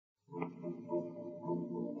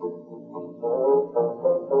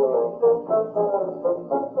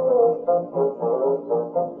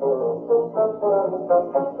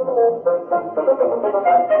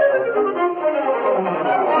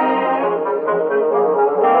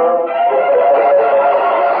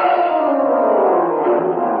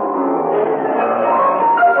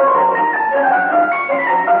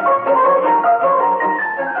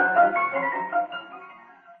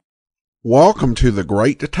Welcome to the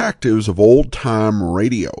Great Detectives of Old Time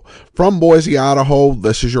Radio. From Boise, Idaho,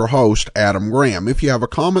 this is your host, Adam Graham. If you have a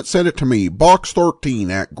comment, send it to me,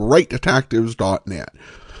 box13@greatdetectives.net.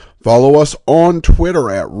 Follow us on Twitter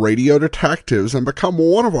at Radio Detectives and become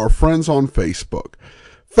one of our friends on Facebook.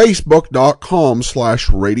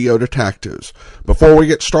 Facebook.com/Radio Detectives. Before we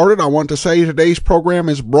get started, I want to say today's program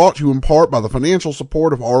is brought to you in part by the financial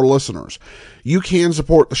support of our listeners. You can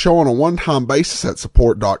support the show on a one-time basis at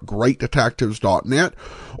support.greatdetectives.net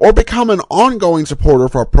or become an ongoing supporter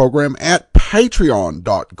of our program at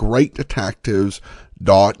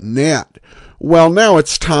patreon.greatdetectives.net. Well, now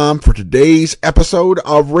it's time for today's episode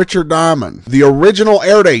of Richard Diamond. The original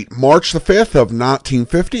air date, March the 5th of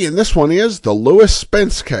 1950, and this one is the Lewis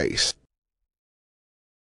Spence case.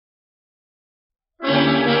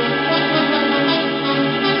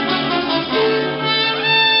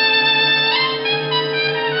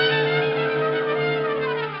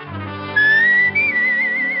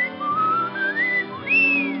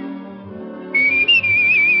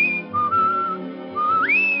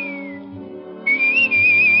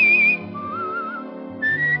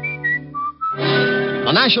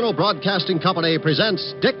 The National Broadcasting Company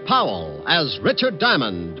presents Dick Powell as Richard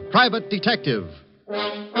Diamond, Private Detective.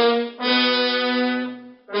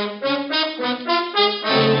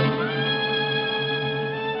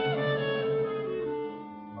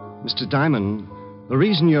 Mr. Diamond, the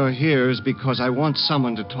reason you're here is because I want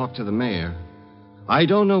someone to talk to the mayor. I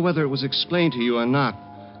don't know whether it was explained to you or not,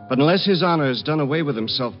 but unless His Honor has done away with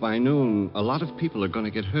himself by noon, a lot of people are going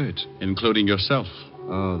to get hurt. Including yourself.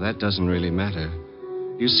 Oh, that doesn't really matter.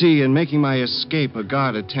 You see, in making my escape, a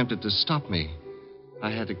guard attempted to stop me.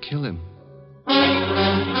 I had to kill him.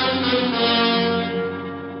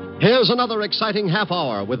 Here's another exciting half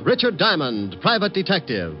hour with Richard Diamond, Private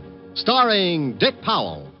Detective, starring Dick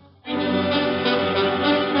Powell.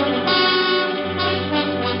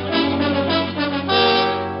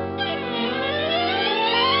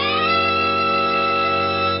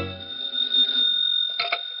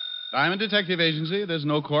 Diamond Detective Agency. There's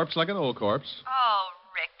no corpse like an old corpse. Oh,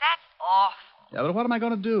 Rick, that's awful. Yeah, but what am I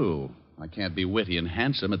going to do? I can't be witty and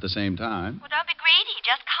handsome at the same time. Well, don't be greedy.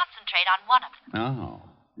 Just concentrate on one of them. Oh,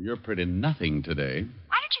 you're pretty nothing today.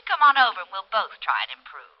 Why don't you come on over and we'll both try and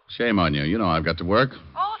improve? Shame on you. You know I've got to work.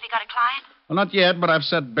 Oh, have you got a client? Well, not yet, but I've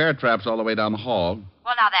set bear traps all the way down the hall.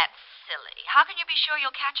 Well, now that's silly. How can you be sure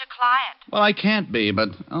you'll catch a client? Well, I can't be, but,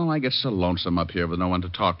 I get so lonesome up here with no one to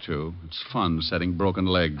talk to. It's fun setting broken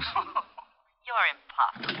legs. You're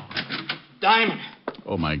impossible. Diamond!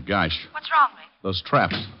 Oh, my gosh. What's wrong, Rick? Those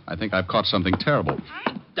traps. I think I've caught something terrible.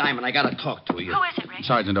 Diamond, I gotta talk to you. Who is it, Rick?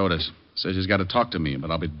 Sergeant Otis says he's got to talk to me,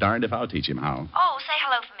 but I'll be darned if I'll teach him how. Oh, say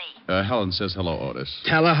hello for me. Helen says hello, Otis.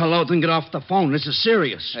 Tell her hello, then get off the phone. This is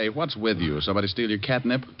serious. Hey, what's with you? Somebody steal your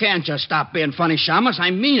catnip? Can't you stop being funny, Shamus? I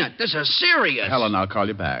mean it. This is serious. Helen, I'll call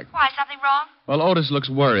you back. Why, something wrong? Well, Otis looks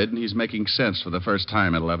worried, and he's making sense for the first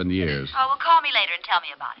time in 11 years. Oh, well, call me later and tell me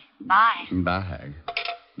about it. Bye. Bye.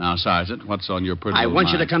 Now, Sergeant, what's on your pretty I little want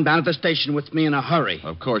you mind? to come down to the station with me in a hurry.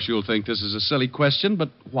 Of course, you'll think this is a silly question, but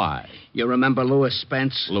why? You remember Lewis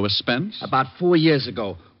Spence? Louis Spence? About 4 years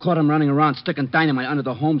ago. Caught him running around sticking dynamite under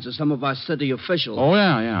the homes of some of our city officials. Oh,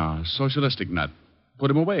 yeah. Socialistic nut. Put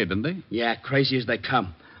him away, didn't they? Yeah, crazy as they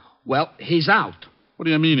come. Well, he's out. What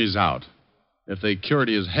do you mean he's out? If they cured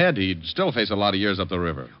his head, he'd still face a lot of years up the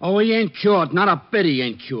river. Oh, he ain't cured. Not a bit he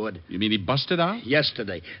ain't cured. You mean he busted out?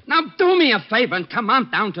 Yesterday. Now, do me a favor and come on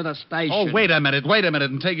down to the station. Oh, wait a minute,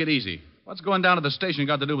 and take it easy. What's going down to the station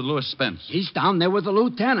got to do with Louis Spence? He's down there with the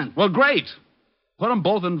lieutenant. Well, great. Put them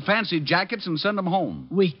both in fancy jackets and send them home.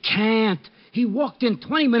 We can't. He walked in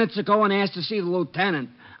 20 minutes ago and asked to see the lieutenant.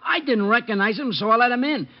 I didn't recognize him, so I let him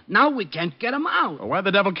in. Now we can't get him out. Well, why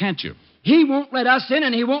the devil can't you? He won't let us in,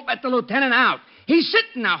 and he won't let the lieutenant out. He's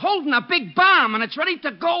sitting there holding a big bomb, and it's ready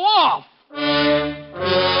to go off.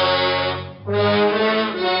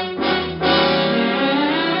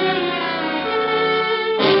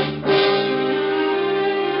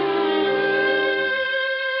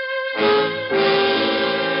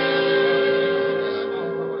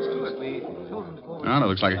 Well, it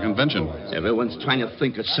looks like a convention. Everyone's trying to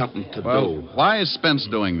think of something to do. Why is Spence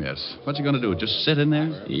doing this? What's he going to do? Just sit in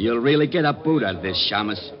there? You'll really get a boot out of this,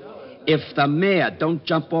 Shamus. If the mayor don't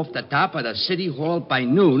jump off the top of the city hall by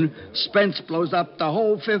noon, Spence blows up the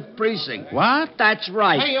whole 5th precinct. What? That's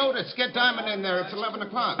right. Hey, Otis, get Diamond in there. It's 11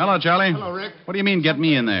 o'clock. Hello, Charlie. Hello, Rick. What do you mean, get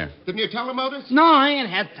me in there? Didn't you tell him, Otis? No, I ain't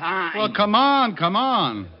had time. Well, come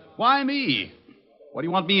on. Why me? What do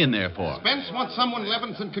you want me in there for? Spence wants someone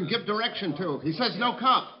Levinson can give direction to. He says no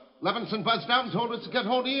cop. Levinson buzzed out and told us to get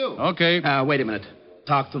hold of you. Okay. Wait a minute.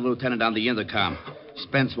 Talk to the lieutenant on the intercom.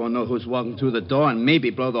 Spence won't know who's walking through the door and maybe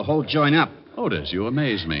blow the whole joint up. Otis, you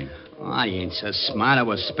amaze me. Oh, I ain't so smart. It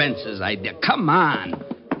was Spence's idea. Come on.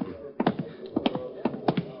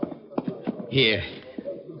 Here.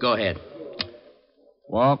 Go ahead.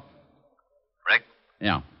 Walt? Rick?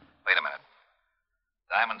 Yeah. Wait a minute.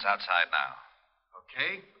 Diamond's outside now.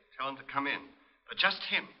 Okay? Tell him to come in. But just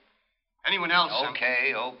him. Anyone else...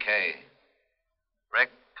 Okay. Rick,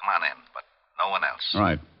 come on in, but no one else.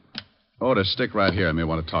 Right. Otis, stick right here. I may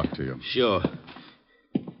want to talk to you. Sure.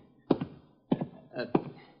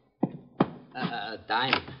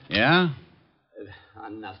 Diamond. Yeah?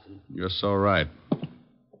 Nothing. You're so right.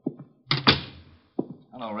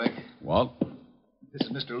 Hello, Rick. Walt? This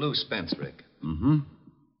is Mr. Lou Spence, Rick. Mm-hmm.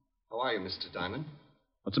 How are you, Mr. Diamond?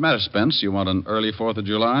 What's the matter, Spence? You want an early 4th of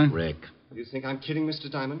July? Rick. You think I'm kidding, Mr.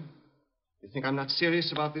 Diamond? You think I'm not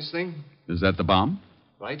serious about this thing? Is that the bomb?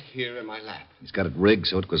 Right here in my lap. He's got it rigged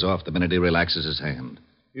so it goes off the minute he relaxes his hand.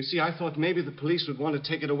 You see, I thought maybe the police would want to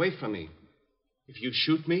take it away from me. If you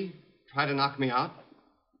shoot me, try to knock me out,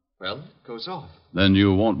 well, it goes off. Then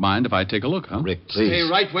you won't mind if I take a look, huh? Rick, please. Stay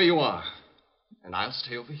right where you are. And I'll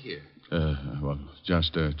stay over here. Well,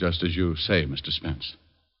 just as you say, Mr. Spence.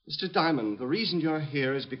 Mr. Diamond, the reason you're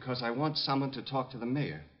here is because I want someone to talk to the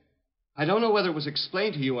mayor. I don't know whether it was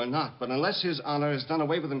explained to you or not, but unless His Honor has done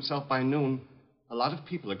away with himself by noon, a lot of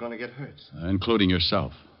people are going to get hurt. Including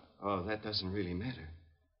yourself. Oh, that doesn't really matter.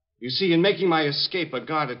 You see, in making my escape, a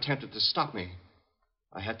guard attempted to stop me.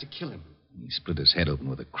 I had to kill him. He split his head open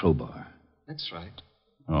with a crowbar. That's right.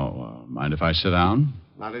 Oh, mind if I sit down?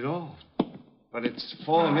 Not at all. But it's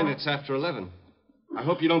 4 minutes after 11. I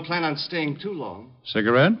hope you don't plan on staying too long.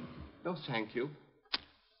 Cigarette? No, thank you.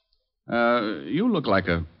 You look like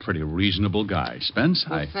a pretty reasonable guy, Spence.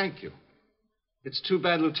 Well, thank you. It's too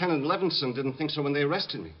bad Lieutenant Levinson didn't think so when they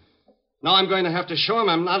arrested me. Now I'm going to have to show him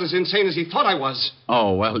I'm not as insane as he thought I was.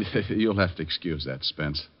 Oh, well, you'll have to excuse that,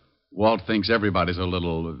 Spence. Walt thinks everybody's a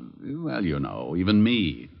little, well, you know, even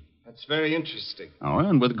me. That's very interesting. Oh,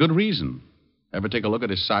 and with good reason. Ever take a look at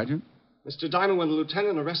his sergeant? Mr. Diamond, when the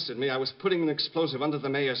lieutenant arrested me, I was putting an explosive under the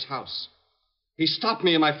mayor's house. He stopped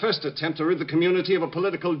me in my first attempt to rid the community of a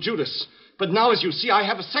political Judas. But now, as you see, I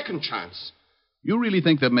have a second chance. You really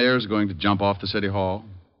think the mayor's going to jump off the city hall?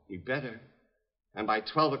 He better. And by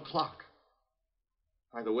 12 o'clock.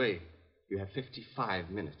 By the way, you have 55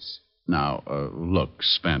 minutes. Now, look,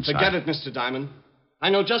 Spence. Forget it, Mr. Diamond. I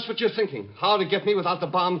know just what you're thinking. How to get me without the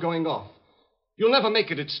bomb going off. You'll never make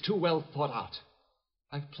it. It's too well thought out.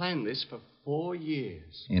 I've planned this for 4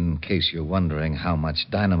 years. In case you're wondering how much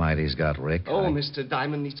dynamite he's got, Rick. Mr.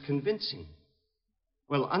 Diamond needs convincing.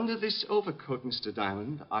 Well, under this overcoat, Mr.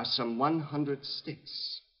 Diamond, are some 100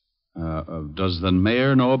 sticks. Does the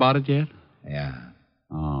mayor know about it yet? Yeah.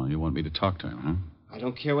 Oh, you want me to talk to him, huh? I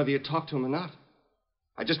don't care whether you talk to him or not.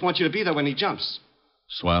 I just want you to be there when he jumps.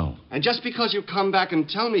 Swell. And just because you come back and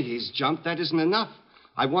tell me he's jumped, that isn't enough.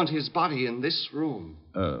 I want his body in this room.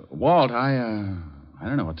 Walt, I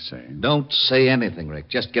don't know what to say. Don't say anything, Rick.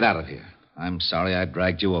 Just get out of here. I'm sorry I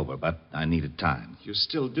dragged you over, but I needed time. You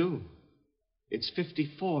still do. It's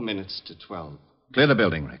 54 minutes to 12. Clear the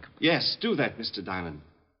building, Rick. Yes, do that, Mr. Diamond.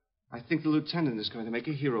 I think the lieutenant is going to make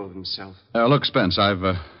a hero of himself. Look, Spence,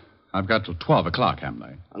 I've got till 12 o'clock, haven't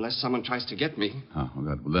I? Unless someone tries to get me. Oh,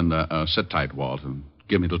 good. Well, then sit tight, Walt, and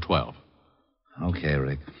give me till 12. Okay,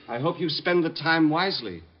 Rick. I hope you spend the time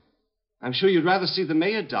wisely. I'm sure you'd rather see the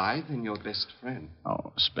mayor die than your best friend.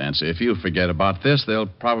 Oh, Spence, if you forget about this, they'll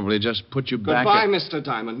probably just put you back... Goodbye, Mr.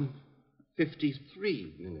 Diamond.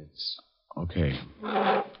 53 minutes. Okay.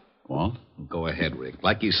 Walt? Go ahead, Rick.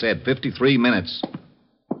 Like you said, 53 minutes.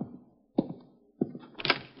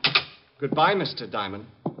 Goodbye, Mr. Diamond.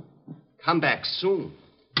 Come back soon.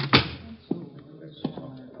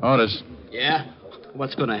 Otis. Yeah?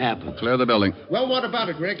 What's going to happen? Clear the building. Well, what about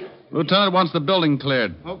it, Rick? Lieutenant wants the building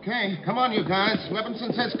cleared. Okay, come on, you guys.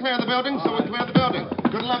 Levinson says clear the building, so we'll clear the building.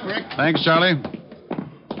 Good luck, Rick. Thanks, Charlie.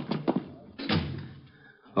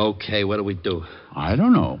 Okay, what do we do? I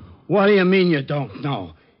don't know. What do you mean you don't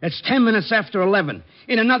know? It's 10 minutes after 11.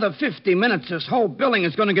 In another 50 minutes, this whole building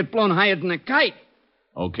is going to get blown higher than a kite.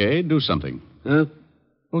 Okay, do something. Huh?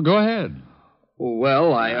 Well, go ahead.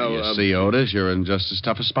 Well, You see, Otis, you're in just as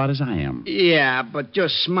tough a spot as I am. Yeah, but you're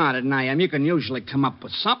smarter than I am. You can usually come up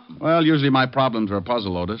with something. Well, usually my problems are a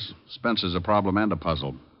puzzle, Otis. Spencer's a problem and a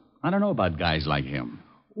puzzle. I don't know about guys like him.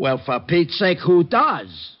 Well, for Pete's sake, who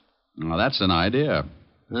does? Well, that's an idea.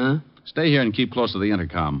 Huh? Stay here and keep close to the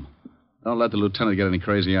intercom. Don't let the lieutenant get any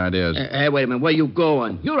crazy ideas. Hey, wait a minute. Where you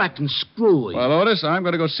going? You're acting screwy. Well, Otis, I'm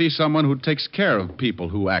going to go see someone who takes care of people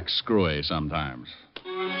who act screwy sometimes.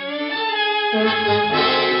 Well,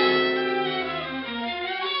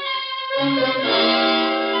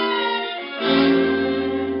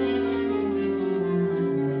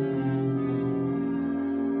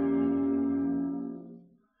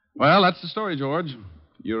 that's the story, George.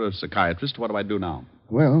 You're a psychiatrist. What do I do now?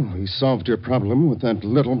 Well, we solved your problem with that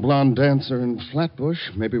little blonde dancer in Flatbush.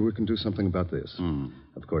 Maybe we can do something about this.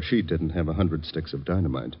 Of course, she didn't have 100 sticks of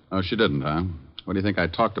dynamite. Oh, she didn't, huh? What do you think I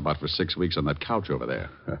talked about for 6 weeks on that couch over there?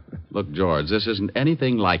 Look, George, this isn't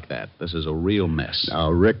anything like that. This is a real mess. Now,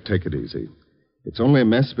 Rick, take it easy. It's only a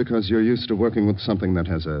mess because you're used to working with something that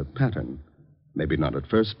has a pattern. Maybe not at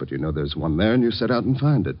first, but you know there's one there and you set out and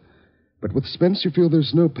find it. But with Spence, you feel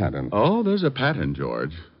there's no pattern. Oh, there's a pattern,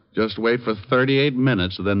 George. Just wait for 38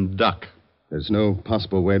 minutes, then duck. There's no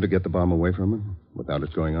possible way to get the bomb away from him without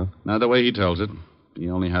it going off? Now, the way he tells it, he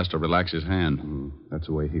only has to relax his hand. That's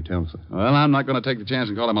the way he tells it. Well, I'm not going to take the chance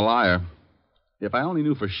and call him a liar. If I only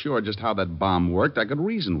knew for sure just how that bomb worked, I could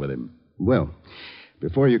reason with him. Well,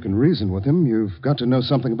 before you can reason with him, you've got to know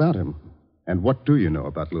something about him. And what do you know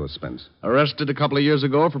about Louis Spence? Arrested a couple of years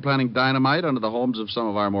ago for planting dynamite under the homes of some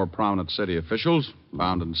of our more prominent city officials.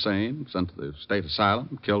 Found insane, sent to the state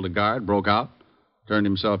asylum, killed a guard, broke out, turned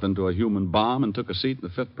himself into a human bomb, and took a seat in the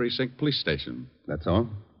 5th Precinct police station. That's all?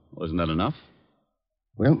 Well, isn't that enough?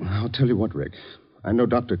 Well, I'll tell you what, Rick. I know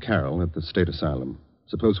Dr. Carroll at the state asylum.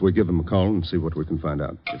 Suppose we give him a call and see what we can find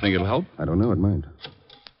out. You think it'll help? I don't know. It might.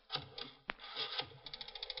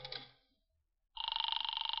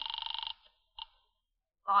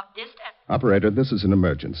 Long distance. Operator, this is an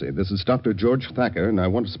emergency. This is Dr. George Thacker, and I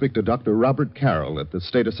want to speak to Dr. Robert Carroll at the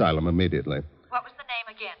state asylum immediately. What was the name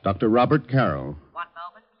again? Dr. Robert Carroll. One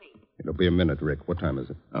moment, please. It'll be a minute, Rick. What time is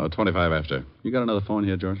it? 25 after. You got another phone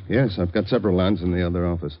here, George? Yes, I've got several lines in the other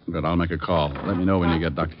office. Good, I'll make a call. Let me know when you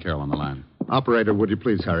get Dr. Carroll on the line. Operator, would you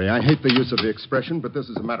please hurry? I hate the use of the expression, but this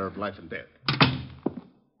is a matter of life and death.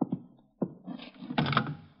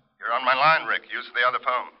 You're on my line, Rick. Use the other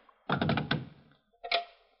phone.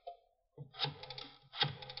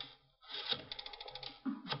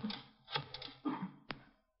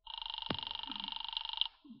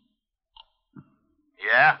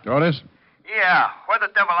 Yeah? Otis? Yeah. Where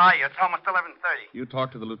the devil are you? It's almost 11:30. You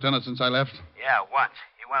talked to the lieutenant since I left? Yeah, once.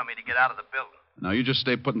 He wanted me to get out of the building. Now, you just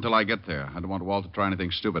stay put until I get there. I don't want Walt to try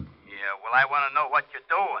anything stupid. Yeah, well, I want to know what you're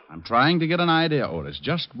doing. I'm trying to get an idea, Otis.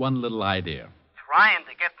 Just one little idea. Trying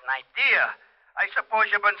to get an idea? I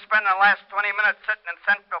suppose you've been spending the last 20 minutes sitting in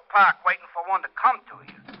Central Park waiting for one to come to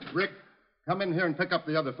you. Rick, come in here and pick up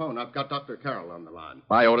the other phone. I've got Dr. Carroll on the line.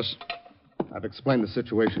 Bye, Otis. I've explained the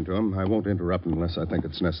situation to him. I won't interrupt unless I think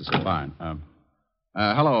it's necessary. Fine.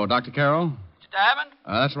 Hello, Dr. Carroll? Mr. Diamond?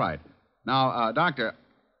 That's right. Now, Doctor,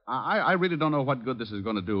 I really don't know what good this is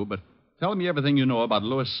going to do, but tell me everything you know about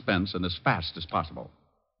Louis Spence and as fast as possible.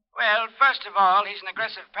 Well, first of all, he's an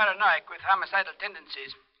aggressive paranoic with homicidal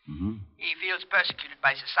tendencies. Mm-hmm. He feels persecuted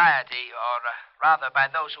by society, or rather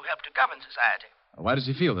by those who help to govern society. Why does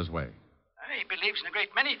he feel this way? He believes in a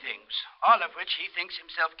great many things, all of which he thinks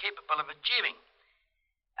himself capable of achieving.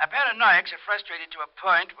 Paranoics are frustrated to a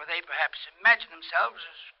point where they perhaps imagine themselves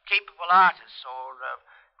as capable artists or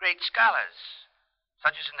great scholars,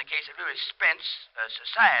 such as in the case of Louis Spence,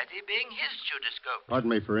 society being his Judas-scope.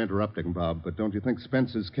 Pardon me for interrupting, Bob, but don't you think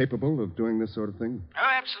Spence is capable of doing this sort of thing?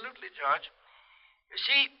 Oh, absolutely, George. You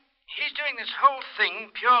see, he's doing this whole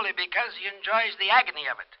thing purely because he enjoys the agony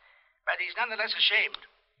of it, but he's nonetheless ashamed.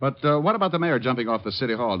 But what about the mayor jumping off the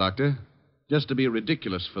city hall, Doctor? Just to be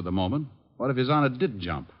ridiculous for the moment. What if His Honor did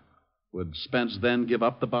jump? Would Spence then give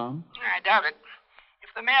up the bomb? I doubt it. If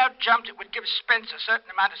the mayor jumped, it would give Spence a certain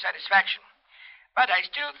amount of satisfaction. But I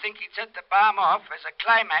still think he'd set the bomb off as a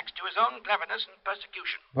climax to his own cleverness and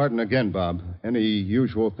persecution. Pardon again, Bob. Any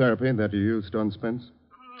usual therapy that you used on Spence?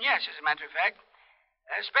 Yes, as a matter of fact.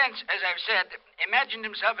 Spence, as I've said, imagined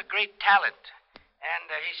himself a great talent.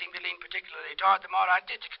 And he seemed to lean particularly toward the more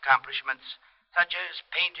artistic accomplishments, such as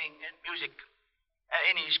painting and music.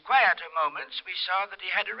 In his quieter moments, we saw that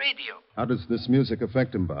he had a radio. How does this music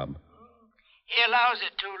affect him, Bob? He allows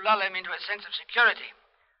it to lull him into a sense of security.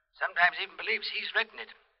 Sometimes even believes he's written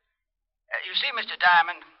it. You see, Mr.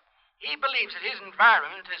 Diamond, he believes that his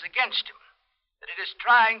environment is against him, that it is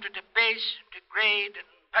trying to debase, degrade, and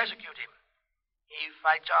persecute him. He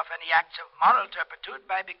fights off any acts of moral turpitude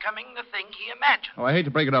by becoming the thing he imagined. Oh, I hate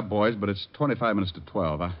to break it up, boys, but it's 25 minutes to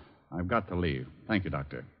 12. I've got to leave. Thank you,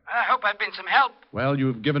 Doctor. I hope I've been some help. Well,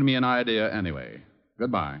 you've given me an idea anyway.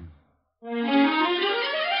 Goodbye.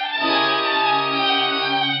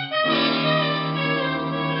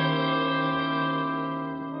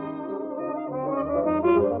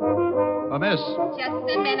 miss.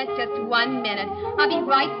 Just a minute, just 1 minute. I'll be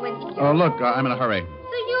right with you. Oh, look, I'm in a hurry.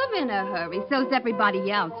 So you're in a hurry. So's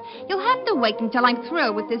everybody else. You'll have to wait until I'm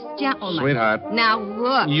through with this gentleman. Sweetheart. Now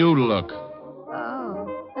look. You look.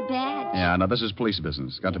 Oh, a badge. Yeah, now this is police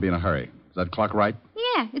business. Got to be in a hurry. Is that clock right?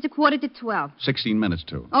 Yeah, it's 11:45. 16 minutes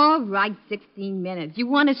to. All right, 16 minutes. You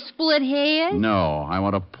want to split hairs? No, I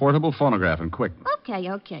want a portable phonograph and quick.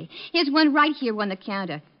 Okay. Here's one right here on the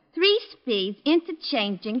counter. 3 speeds,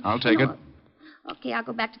 interchanging. I'll take it. Okay, I'll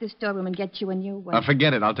go back to the storeroom and get you a new one.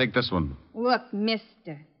 Forget it. I'll take this one. Look,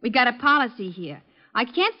 mister, we got a policy here. I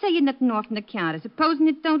can't say you nothing off on the counter, supposing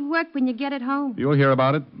it don't work when you get it home. You'll hear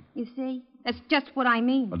about it. You see? That's just what I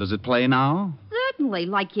mean. Well, does it play now? Certainly,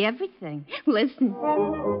 like everything. Listen.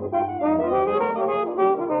 Oh,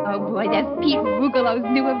 boy, that's Pete Rugelow's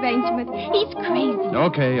new arrangement. He's crazy.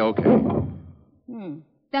 Okay.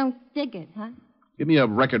 Don't dig it, huh? Give me a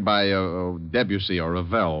record by Debussy or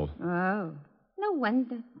Ravel. Oh, no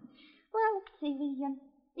wonder. Well, let's see.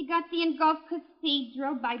 We got the Engulfed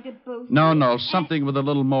Cathedral by Debussy. No, something with a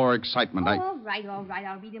little more excitement. All right.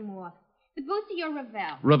 I'll read them off. Debussy or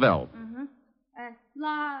Ravel? Ravel.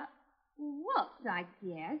 La Waltz, I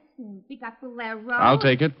guess. We got Bolero. I'll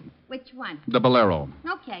take it. Which one? The Bolero.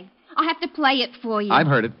 Okay. I'll have to play it for you. I've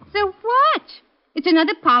heard it. So what? It's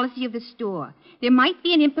another policy of the store. There might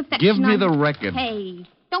be an imperfection. Give me the record. Hey,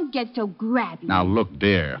 don't get so grabby. Now, look,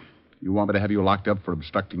 dear. You want me to have you locked up for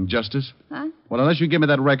obstructing justice? Huh? Well, unless you give me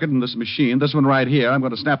that record and this machine, this one right here, I'm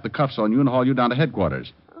going to snap the cuffs on you and haul you down to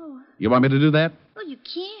headquarters. Oh. You want me to do that? Well, you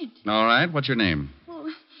can't. All right. What's your name? Well,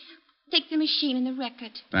 take the machine and the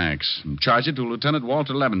record. Thanks. And charge it to Lieutenant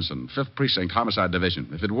Walter Levinson, 5th Precinct, Homicide Division.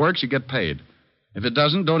 If it works, you get paid. If it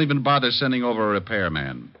doesn't, don't even bother sending over a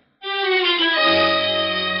repairman.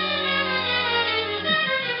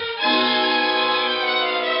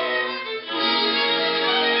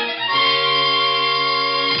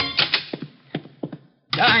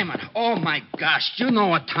 Diamond, oh, my gosh. Do you know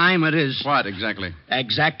what time it is? What, exactly?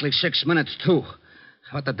 Exactly 6 minutes, too.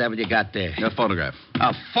 What the devil you got there? A photograph.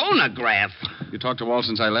 A phonograph? You talked to Walt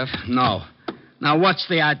since I left? No. Now, what's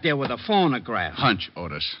the idea with a phonograph? Hunch,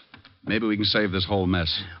 Otis. Maybe we can save this whole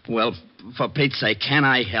mess. Well, for Pete's sake, can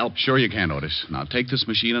I help? Sure you can, Otis. Now, take this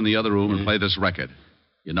machine in the other room and play this record.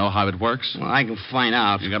 You know how it works? Well, I can find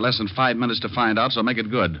out. You got less than 5 minutes to find out, so make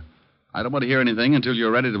it good. I don't want to hear anything until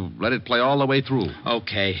you're ready to let it play all the way through.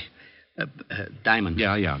 Okay. Diamond.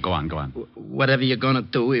 Yeah. Go on. Whatever you're going to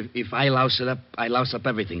do, if I louse it up, I louse up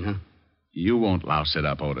everything, huh? You won't louse it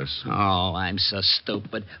up, Otis. Oh, I'm so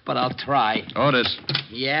stupid. But I'll try. Otis.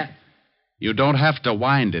 Yeah? You don't have to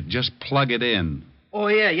wind it. Just plug it in. Oh,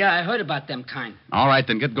 yeah. I heard about them kind. All right,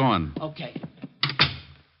 then get going. Okay.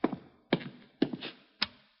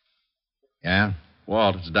 Yeah?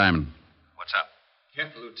 Walt, it's Diamond. What's up?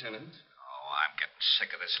 Careful, Lieutenant. Oh, I'm getting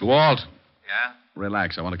sick of this. Walt. Yeah?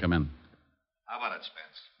 Relax. I want to come in. How about it,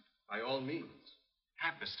 Spence? By all means.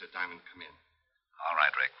 Have Mr. Diamond come in. All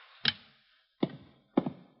right, Rick.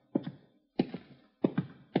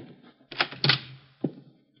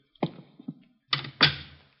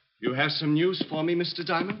 You have some news for me, Mr.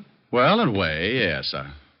 Diamond? Well, in a way, yes.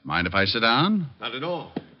 Mind if I sit down? Not at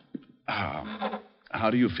all. How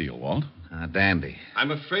do you feel, Walt? Dandy.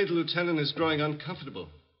 I'm afraid the lieutenant is growing uncomfortable.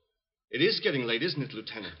 It is getting late, isn't it,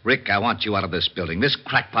 Lieutenant? Rick, I want you out of this building. This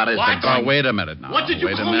crackpot has been Oh, going... wait a minute now. What did you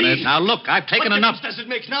Wait call a minute. me? Now, look, I've taken enough. What difference does it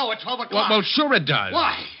make now at 12 o'clock? Well, sure it does.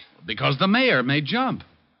 Why? Because the mayor may jump.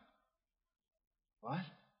 What?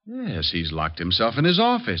 Yes, he's locked himself in his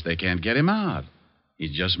office. They can't get him out. He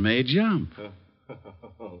just may jump.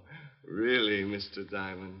 Really, Mr.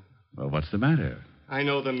 Diamond? Well, what's the matter? I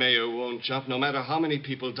know the mayor won't jump, no matter how many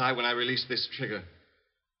people die when I release this trigger.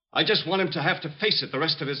 I just want him to have to face it the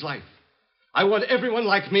rest of his life. I want everyone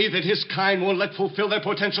like me that his kind won't let fulfill their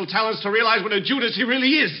potential talents to realize what a Judas he really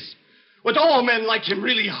is. What all men like him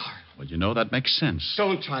really are. Well, you know, that makes sense.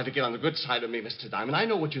 Don't try to get on the good side of me, Mr. Diamond. I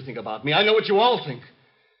know what you think about me. I know what you all think.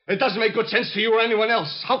 It doesn't make good sense to you or anyone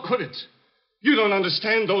else. How could it? You don't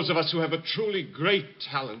understand those of us who have a truly great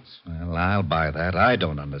talent. Well, I'll buy that. I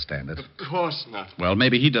don't understand it. Of course not. Well,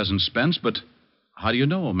 maybe he doesn't, Spence, but how do you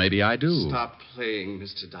know? Maybe I do. Stop playing,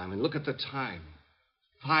 Mr. Diamond. Look at the time.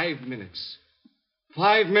 5 minutes.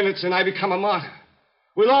 5 minutes and I become a martyr.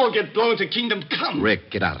 We'll all get blown to kingdom come.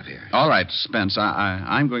 Rick, get out of here. All right, Spence,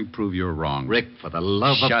 I'm going to prove you're wrong. Rick, for the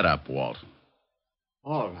love of... Shut up, Walt.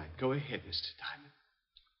 All right, go ahead, Mr. Diamond.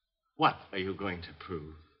 What are you going to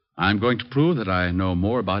prove? I'm going to prove that I know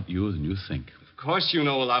more about you than you think. Of course you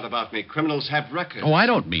know a lot about me. Criminals have records. Oh, I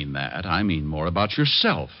don't mean that. I mean more about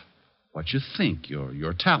yourself. What you think,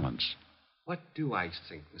 your talents. What do I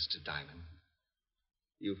think, Mr. Diamond?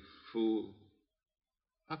 You fool.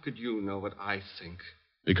 How could you know what I think?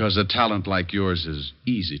 Because a talent like yours is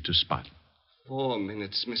easy to spot. 4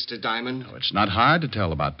 minutes, Mr. Diamond. No, it's not hard to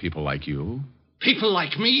tell about people like you. People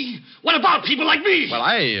like me? What about people like me?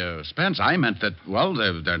 Well, Spence, I meant that, well,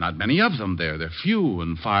 there are not many of them. They're few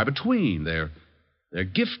and far between. They're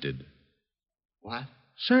gifted. What?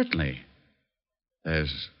 Certainly.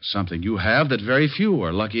 There's something you have that very few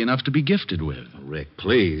are lucky enough to be gifted with. Rick,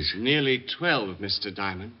 please. Nearly 12, Mr.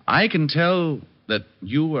 Diamond. I can tell that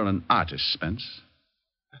you are an artist, Spence.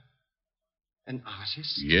 An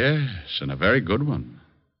artist? Yes, and a very good one.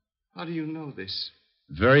 How do you know this?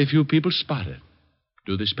 Very few people spot it.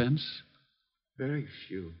 Do they, Spence? Very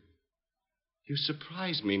few. You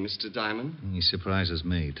surprise me, Mr. Diamond. He surprises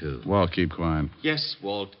me, too. Walt, keep quiet. Yes,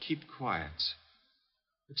 Walt, keep quiet.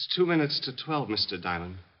 It's 2 minutes to 12, Mr.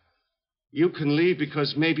 Diamond. You can leave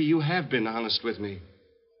because maybe you have been honest with me.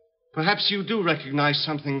 Perhaps you do recognize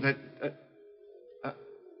something that...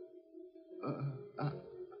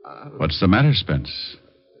 What's the matter, Spence?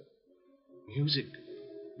 Music.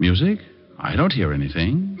 Music? I don't hear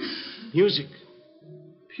anything. Music.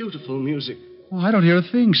 Beautiful music. Well, I don't hear a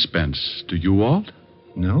thing, Spence. Do you, Walt?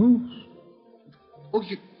 No? Oh,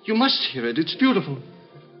 you must hear it. It's beautiful.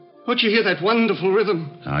 Don't you hear that wonderful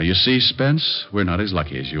rhythm? Now, you see, Spence, we're not as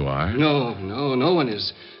lucky as you are. No one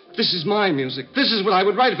is. This is my music. This is what I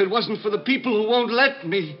would write if it wasn't for the people who won't let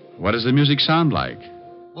me. What does the music sound like?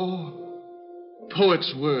 Oh,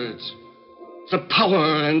 poet's words. The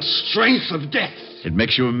power and strength of death. It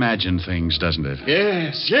makes you imagine things, doesn't it?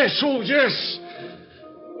 Yes, oh, yes.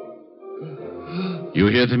 You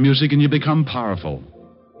hear the music and you become powerful.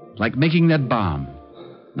 Like making that bomb.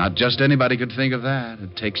 Not just anybody could think of that.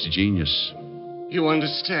 It takes genius. You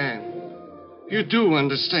understand. You do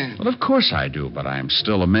understand. Well, of course I do, but I'm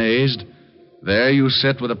still amazed. There you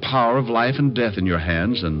sit with the power of life and death in your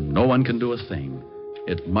hands, and no one can do a thing.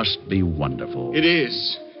 It must be wonderful. It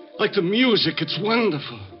is. Like the music, it's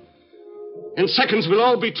wonderful. In seconds, we'll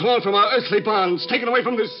all be torn from our earthly bonds, taken away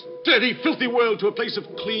from this dirty, filthy world to a place of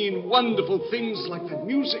clean, wonderful things like that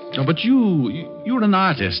music. No, but you're an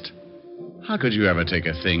artist. How could you ever take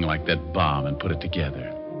a thing like that bomb and put it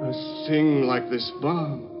together? A thing like this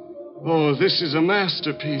bomb? Oh, this is a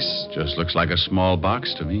masterpiece. Just looks like a small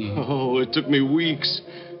box to me. Oh, it took me weeks.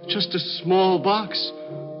 Just a small box.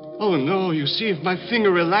 Oh, no, you see, if my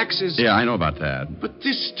finger relaxes... Yeah, I know about that. But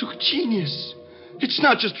this took genius. It's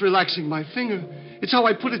not just relaxing my finger. It's how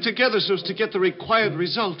I put it together so as to get the required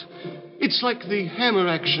result. It's like the hammer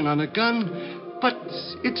action on a gun, but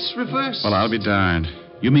it's reversed. Well, I'll be darned.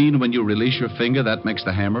 You mean when you release your finger, that makes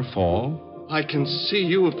the hammer fall? I can see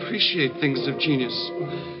you appreciate things of genius.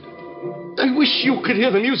 I wish you could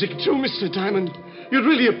hear the music, too, Mr. Diamond. You'd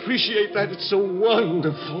really appreciate that. It's so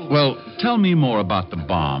wonderful. Well, tell me more about the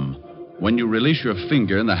bomb. When you release your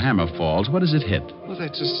finger and the hammer falls, what does it hit? Well,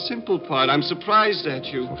 that's a simple part. I'm surprised at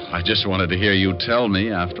you. I just wanted to hear you tell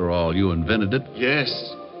me. After all, you invented it. Yes.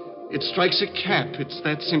 It strikes a cap. It's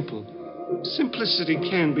that simple. Simplicity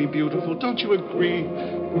can be beautiful. Don't you agree?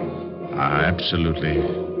 Absolutely.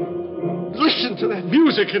 Listen to that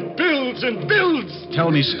music. It builds and builds. Tell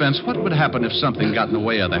me, Spence, what would happen if something got in the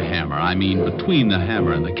way of the hammer? I mean, between the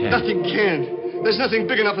hammer and the cap. Nothing can. There's nothing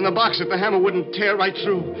big enough in the box that the hammer wouldn't tear right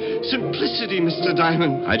through. Simplicity, Mr.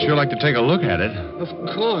 Diamond. I'd sure like to take a look at it. Of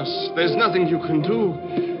course. There's nothing you can do.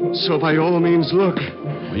 So by all means, look.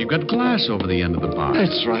 Well, you've got glass over the end of the box.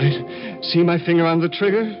 That's right. See my finger on the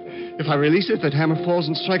trigger? If I release it, that hammer falls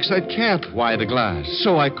and strikes that cap. Why the glass?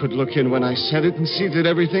 So I could look in when I set it and see that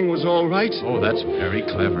everything was all right. Oh, that's very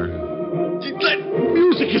clever. That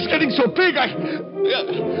music is getting so big, I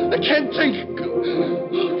can't think.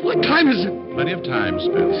 What time is it? Plenty of time,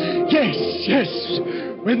 Spence. Yes.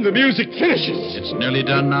 When the music finishes. It's nearly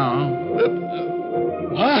done now.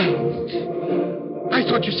 Wow. I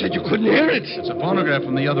thought you said you couldn't hear it. It's a phonograph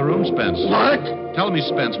from the other room, Spence. What? Tell me,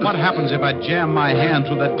 Spence, what happens if I jam my hand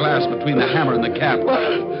through that glass between the hammer and the cap? What?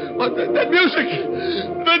 That music.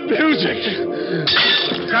 That music.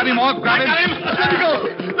 Got him, Ork. Got him.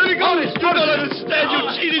 Let me go. You don't understand. You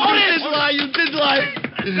cheated. You did lie.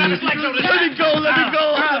 Let me go.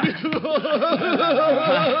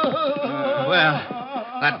 Well,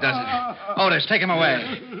 that does it. Otis, take him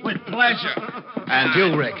away. With pleasure. And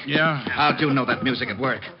you, Rick. Yeah? How'd you know that music would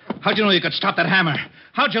work? How'd you know you could stop that hammer?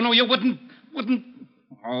 How'd you know you wouldn't...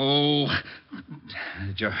 Oh.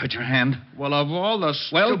 Did you hurt your hand? Well, of all the...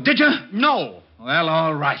 Well, did you? No. Well,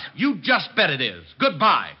 all right. You just bet it is.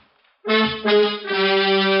 Goodbye.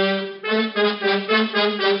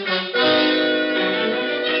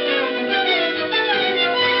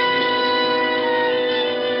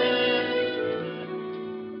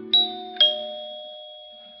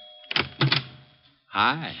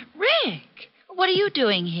 Hi. Rick, what are you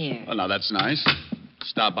doing here? Well, now that's nice.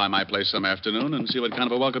 Stop by my place some afternoon and see what kind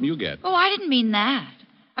of a welcome you get. Oh, I didn't mean that.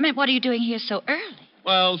 I meant, what are you doing here so early?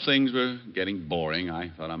 Well, things were getting boring. I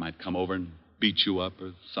thought I might come over and beat you up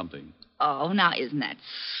or something. Oh, now isn't that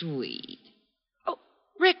sweet? Oh,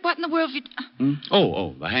 Rick, what in the world have you...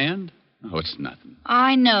 Oh, the hand? Oh, it's nothing.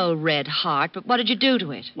 I know, Red Heart, but what did you do to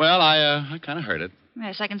it? Well, I kind of hurt it.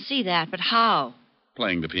 Yes, I can see that, but how?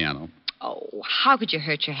 Playing the piano. Oh, how could you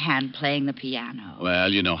hurt your hand playing the piano?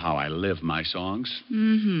 Well, you know how I live my songs.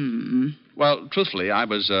 Mm-hmm. Well, truthfully, I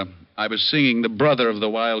was singing The Brother of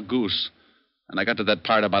the Wild Goose, and I got to that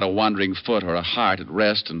part about a wandering foot or a heart at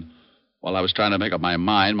rest, and while I was trying to make up my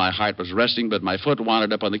mind, my heart was resting, but my foot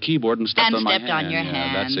wandered up on the keyboard and stepped on my hand. And stepped on your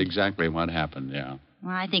hand. That's exactly what happened, yeah.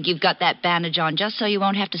 Well, I think you've got that bandage on just so you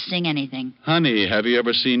won't have to sing anything. Honey, have you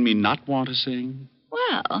ever seen me not want to sing?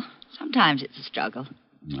 Well, sometimes it's a struggle.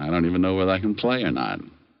 I don't even know whether I can play or not.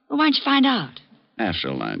 Well, why don't you find out?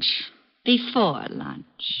 After lunch. Before lunch.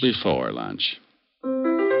 Before lunch.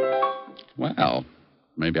 Well,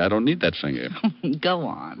 maybe I don't need that finger. Go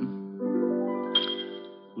on.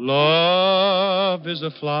 Love is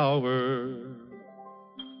a flower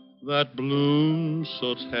that blooms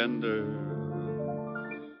so tender,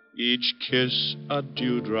 each kiss a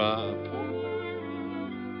dewdrop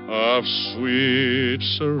of sweet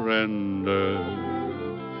surrender.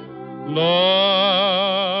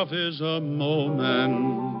 Love is a moment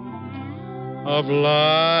of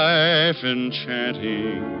life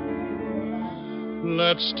enchanting.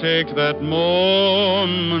 Let's take that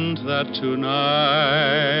moment that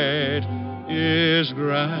tonight is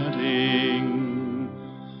granting.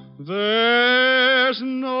 There's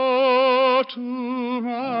no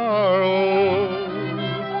tomorrow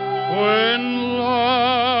when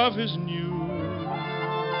love is new.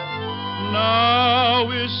 Now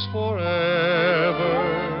is forever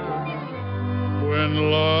when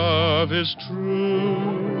love is true.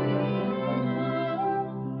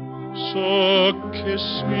 So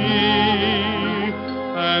kiss me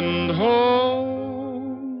and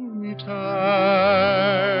hold me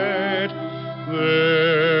tight.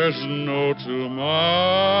 There's no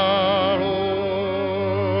tomorrow.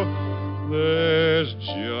 There's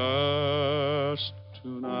just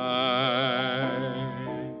tonight.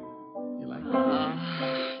 You like that?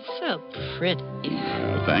 So pretty.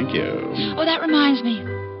 Well, thank you. Oh, that reminds me.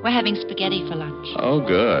 We're having spaghetti for lunch. Oh,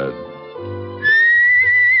 good.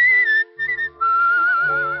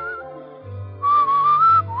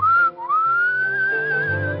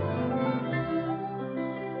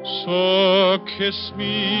 So kiss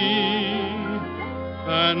me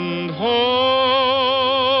and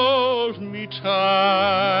hold me tight.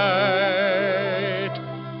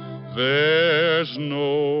 There's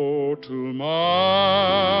no tomorrow.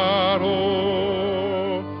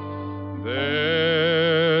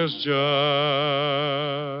 There's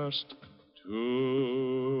just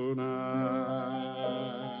tonight.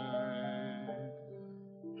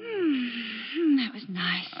 That was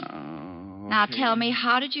nice. Now tell me,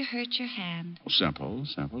 how did you hurt your hand? Simple.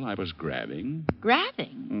 I was grabbing.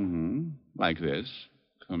 Grabbing? Mm-hmm. Like this.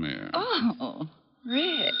 Come here. Oh,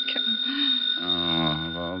 Rick. Oh,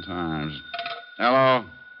 of all times. Hello?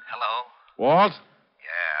 Hello? Walt?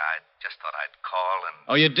 Yeah, I just thought I'd call and...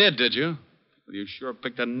 Oh, you did you? Well, you sure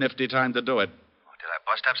picked a nifty time to do it. Oh, did I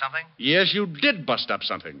bust up something? Yes, you did bust up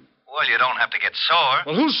something. Well, you don't have to get sore.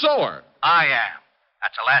 Well, who's sore? I am.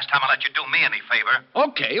 That's the last time I'll let you do me any favor.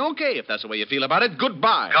 Okay. If that's the way you feel about it,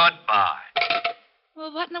 goodbye. Goodbye.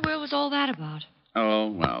 Well, what in the world was all that about? Oh,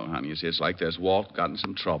 well, honey, you see, it's like this. Walt got in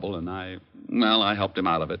some trouble, and I helped him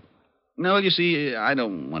out of it. No, you see, I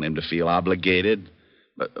don't want him to feel obligated.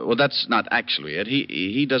 But, well, that's not actually it.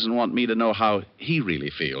 He doesn't want me to know how he really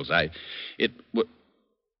feels. What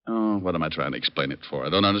am I trying to explain it for? I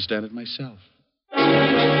don't understand it myself.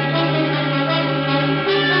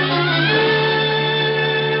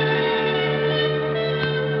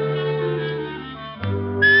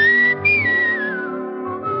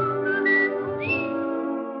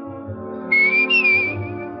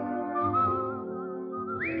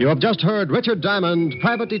 You have just heard Richard Diamond,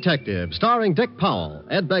 Private Detective, starring Dick Powell.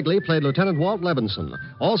 Ed Begley played Lieutenant Walt Levinson.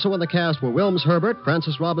 Also in the cast were Wilms Herbert,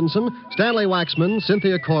 Francis Robinson, Stanley Waxman,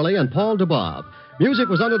 Cynthia Corley, and Paul DeBob. Music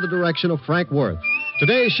was under the direction of Frank Worth.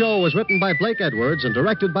 Today's show was written by Blake Edwards and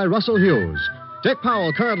directed by Russell Hughes. Dick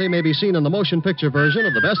Powell currently may be seen in the motion picture version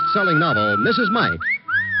of the best-selling novel, Mrs. Mike.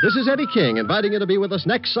 This is Eddie King inviting you to be with us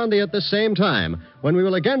next Sunday at this same time, when we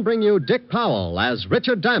will again bring you Dick Powell as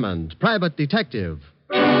Richard Diamond, Private Detective.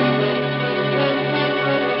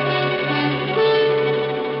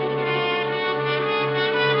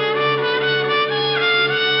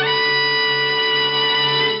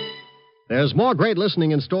 There's more great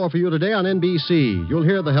listening in store for you today on NBC. You'll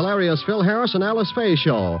hear the hilarious Phil Harris and Alice Faye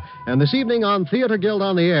show. And this evening on Theater Guild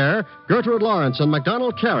on the Air, Gertrude Lawrence and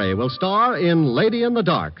MacDonald Carey will star in Lady in the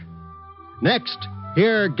Dark. Next,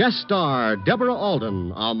 hear guest star Deborah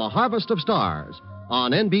Alden on The Harvest of Stars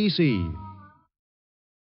on NBC.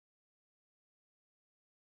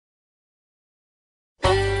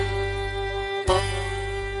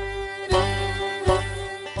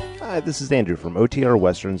 Hi, this is Andrew from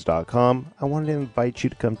OTRWesterns.com. I wanted to invite you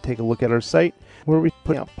to come take a look at our site where we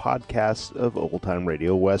put out podcasts of old-time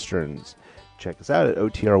radio westerns. Check us out at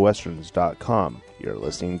OTRWesterns.com. You're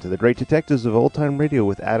listening to The Great Detectives of Old-Time Radio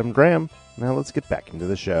with Adam Graham. Now let's get back into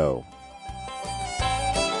the show.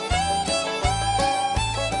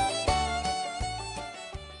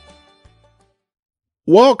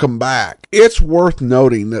 Welcome back. It's worth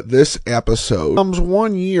noting that this episode comes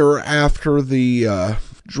 1 year after the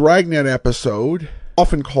Dragnet episode,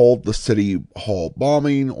 often called the City Hall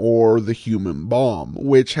bombing or the Human Bomb,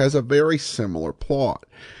 which has a very similar plot.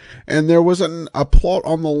 And there was a plot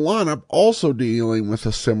on the lineup also dealing with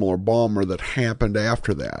a similar bomber that happened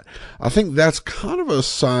after that. I think that's kind of a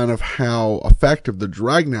sign of how effective the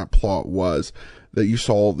Dragnet plot was, that you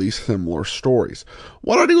saw these similar stories.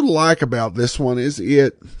 What I do like about this one is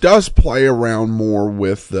it does play around more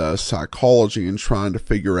with psychology and trying to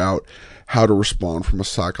figure out how to respond from a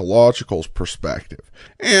psychological perspective.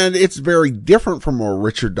 And it's very different from a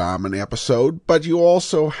Richard Diamond episode, but you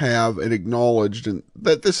also have it acknowledged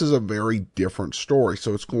that this is a very different story,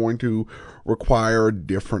 so it's going to require a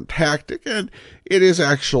different tactic, and it is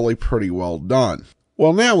actually pretty well done.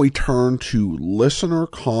 Well, now we turn to listener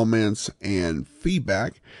comments and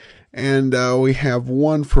feedback. And we have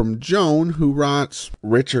one from Joan who writes,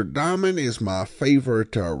 Richard Diamond is my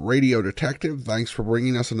favorite radio detective. Thanks for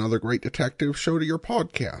bringing us another great detective show to your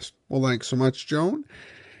podcast. Well, thanks so much, Joan.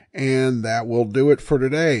 And that will do it for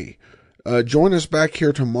today. Join us back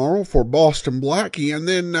here tomorrow for Boston Blackie. And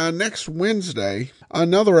then next Wednesday,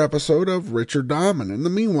 another episode of Richard Diamond. In the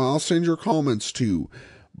meanwhile, send your comments to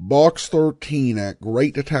Box13 at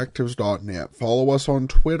greatdetectives.net. Follow us on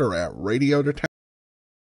Twitter at Radio Detectives.